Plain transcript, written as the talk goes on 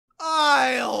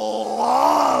I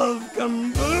love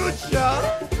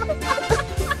kombucha!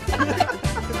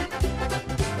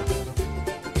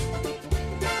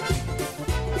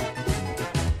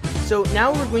 So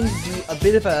now we're going to do a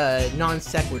bit of a non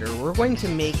sequitur. We're going to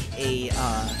make a,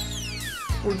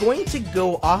 we're going to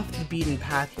go off the beaten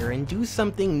path here and do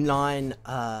something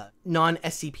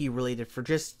non-SCP related for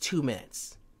just 2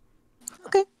 minutes.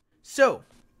 Okay. So,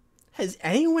 has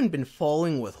anyone been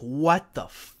following with what the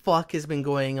fuck has been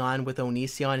going on with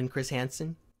Onision and Chris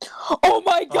Hansen? Oh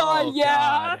my god, Oh,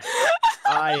 yeah!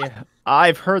 God.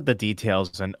 I've heard the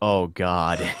details and oh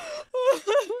god.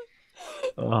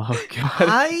 Oh god.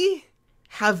 I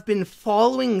have been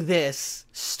following this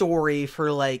story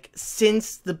for like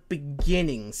since the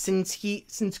beginning, since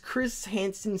Chris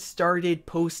Hansen started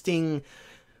posting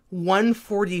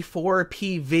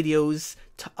 144p videos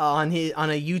on a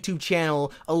YouTube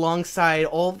channel alongside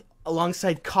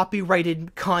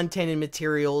copyrighted content and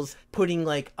materials, putting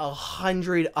like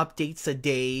 100 updates a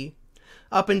day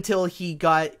up until he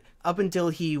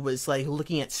was like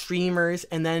looking at streamers,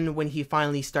 and then when he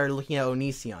finally started looking at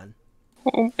Onision.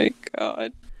 Oh my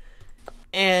god.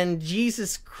 And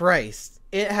Jesus Christ,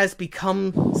 it has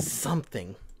become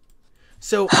something.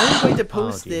 So I'm going to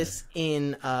post this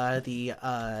in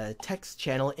the text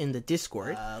channel in the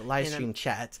Discord live stream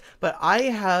chats. But I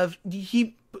have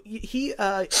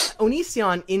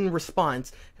Onision in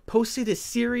response posted a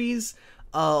series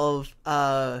of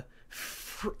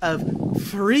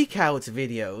freakouts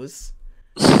videos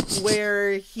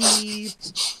where he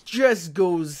just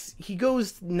goes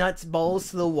nuts,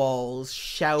 balls to the walls,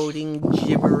 shouting,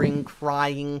 gibbering,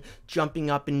 crying, jumping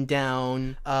up and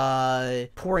down,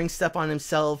 pouring stuff on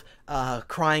himself,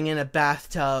 crying in a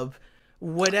bathtub,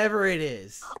 whatever it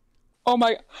is. Oh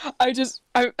my, I saw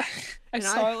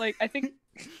it, like, I think...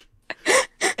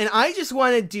 And I just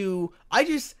want to do,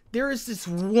 there is this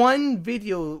one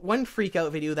freak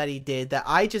out video that he did that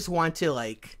I just want to,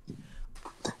 like,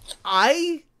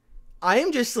 I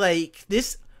am just like,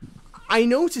 this, I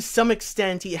know to some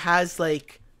extent he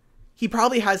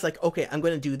probably has like, okay, I'm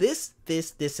going to do this,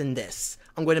 and this.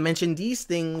 I'm going to mention these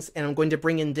things, and I'm going to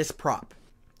bring in this prop.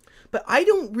 But I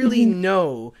don't really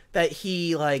know that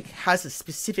he, like, has a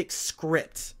specific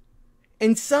script.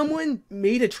 And someone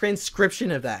made a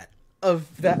transcription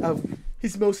of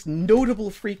his most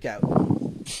notable freakout.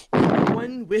 The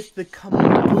one with the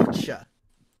kombucha.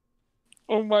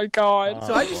 Oh my god.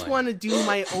 So I just want to do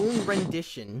my own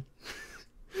rendition.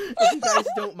 If you guys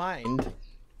don't mind.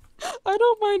 I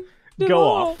don't mind at Go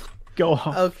all. off. Go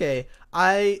off. Okay.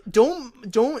 If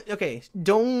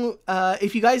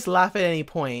you guys laugh at any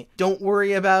point, don't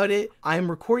worry about it.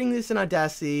 I'm recording this in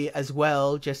Audacity as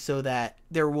well, just so that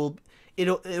it'll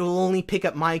only pick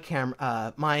up my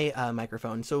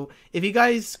microphone. So if you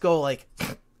guys go like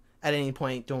at any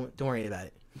point, don't worry about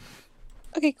it.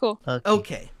 Okay, cool.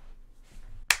 Okay.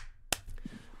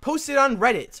 Posted on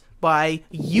Reddit by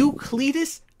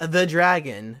Euclidus the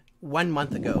Dragon 1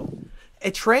 month ago. A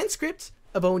transcript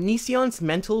of Onision's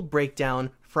mental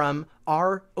breakdown from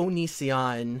our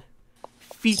Onision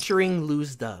featuring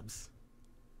Lose Dubs.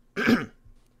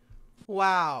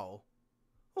 Wow.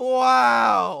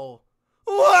 Wow.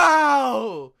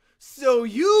 Wow. So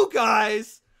you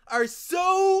guys are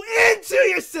so into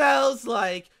yourselves,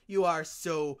 like you are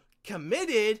so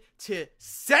committed to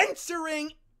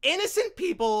censoring innocent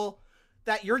people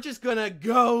that you're just gonna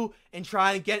go and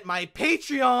try and get my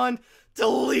Patreon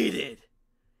deleted.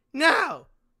 Now,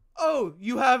 oh,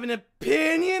 you have an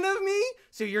opinion of me?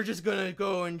 So you're just gonna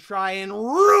go and try and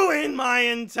ruin my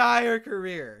entire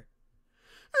career.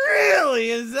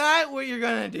 Really? Is that what you're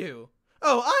gonna do?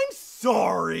 Oh, I'm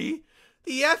sorry.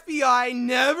 The FBI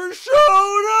never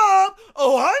showed up.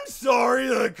 Oh, I'm sorry.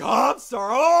 The cops are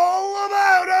all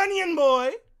about Onion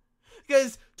Boy.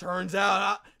 Because turns out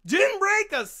I didn't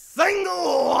break a single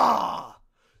law.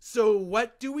 So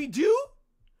what do we do?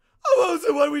 Oh,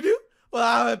 so what do we do? Well,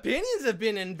 our opinions have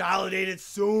been invalidated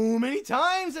so many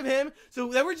times of him, so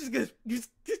that we're just gonna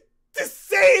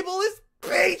disable his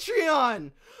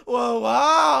Patreon. Whoa,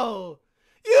 wow.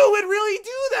 You would really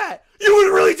do that. You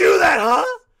would really do that, huh?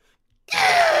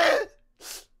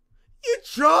 You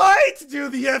tried to do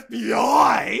the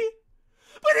FBI,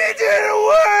 but it didn't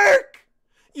work.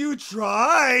 You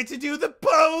tried to do the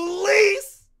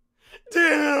police.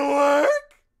 Didn't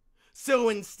work. So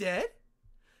instead,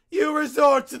 you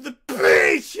resort to the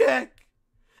paycheck.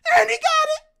 And you got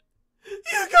it.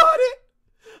 You got it.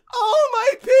 All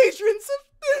my patrons have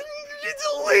been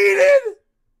deleted.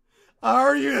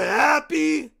 Are you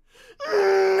happy?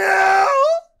 No.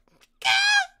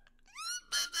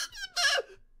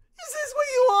 Is this what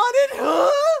you wanted,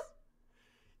 huh?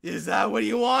 Is that what What do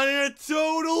you want in a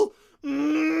total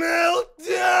meltdown?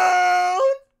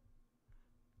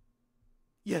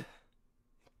 Yeah.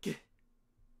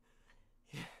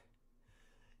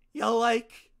 You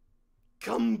like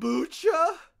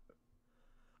kombucha?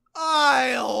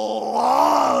 I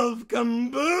love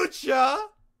kombucha.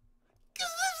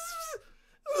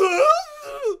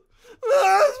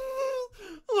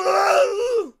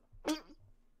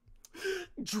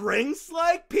 Drinks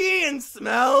like pee and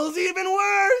smells even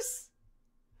worse.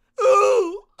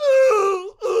 Ooh,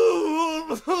 ooh,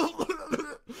 ooh.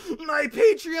 My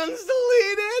Patreon's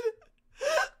deleted.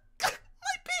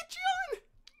 My Patreon.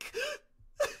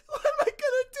 What am I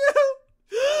gonna do?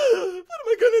 What am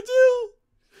I gonna do?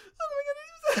 What am I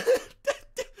gonna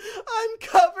do? I'm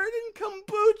covered in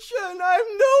kombucha and I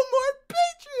have no more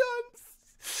Patreons.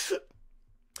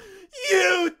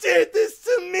 You did this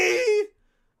to me.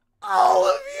 All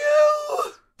of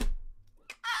you.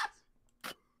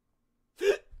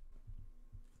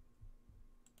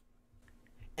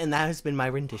 And that has been my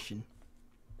rendition.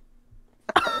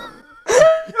 That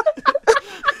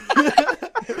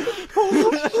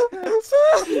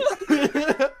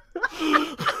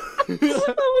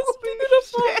was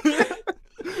beautiful.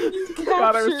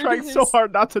 God, I was trying so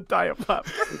hard not to die of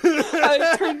laughter.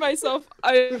 I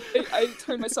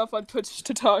turned myself on Twitch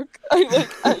to talk.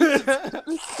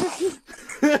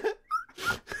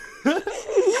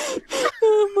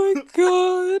 Oh my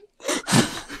god.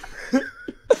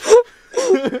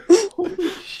 Holy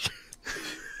shit.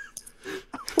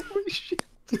 Holy shit.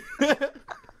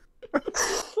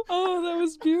 Oh, that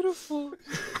was beautiful.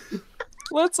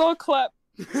 Let's all clap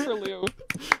for Leo.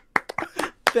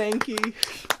 Thank you.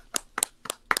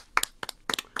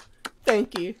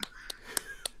 Thank you.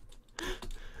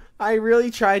 I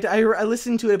really tried. I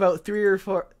listened to it about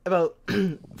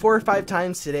 4 or 5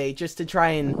 times today just to try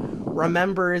and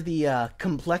remember the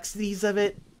complexities of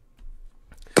it.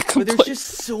 But there's just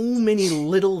so many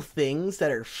little things that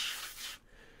are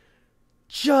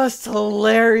just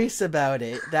hilarious about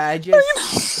it that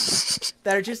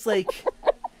that are just like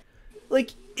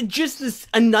just this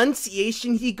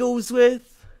enunciation he goes with.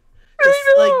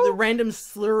 Like the random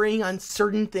slurring on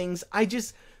certain things. I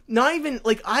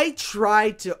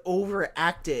tried to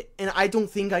overact it and I don't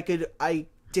think I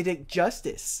did it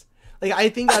justice. Like I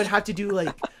think I would have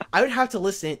to I would have to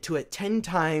listen to it 10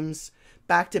 times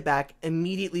back to back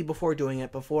immediately before doing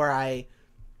it before I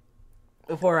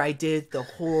did the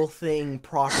whole thing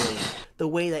properly the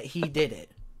way that he did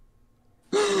it.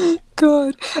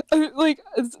 God,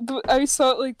 I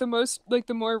saw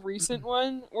the more recent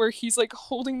one where he's like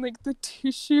holding like the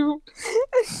tissue,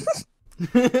 I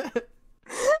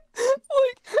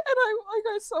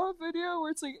saw a video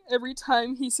where it's like every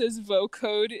time he says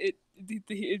vocode, it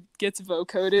gets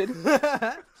vocoded.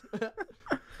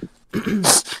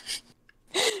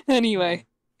 Anyway,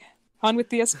 on with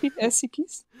the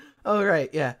SCPs. Oh right,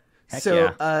 yeah. Heck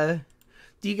so yeah.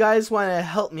 do you guys want to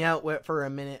help me out for a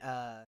minute?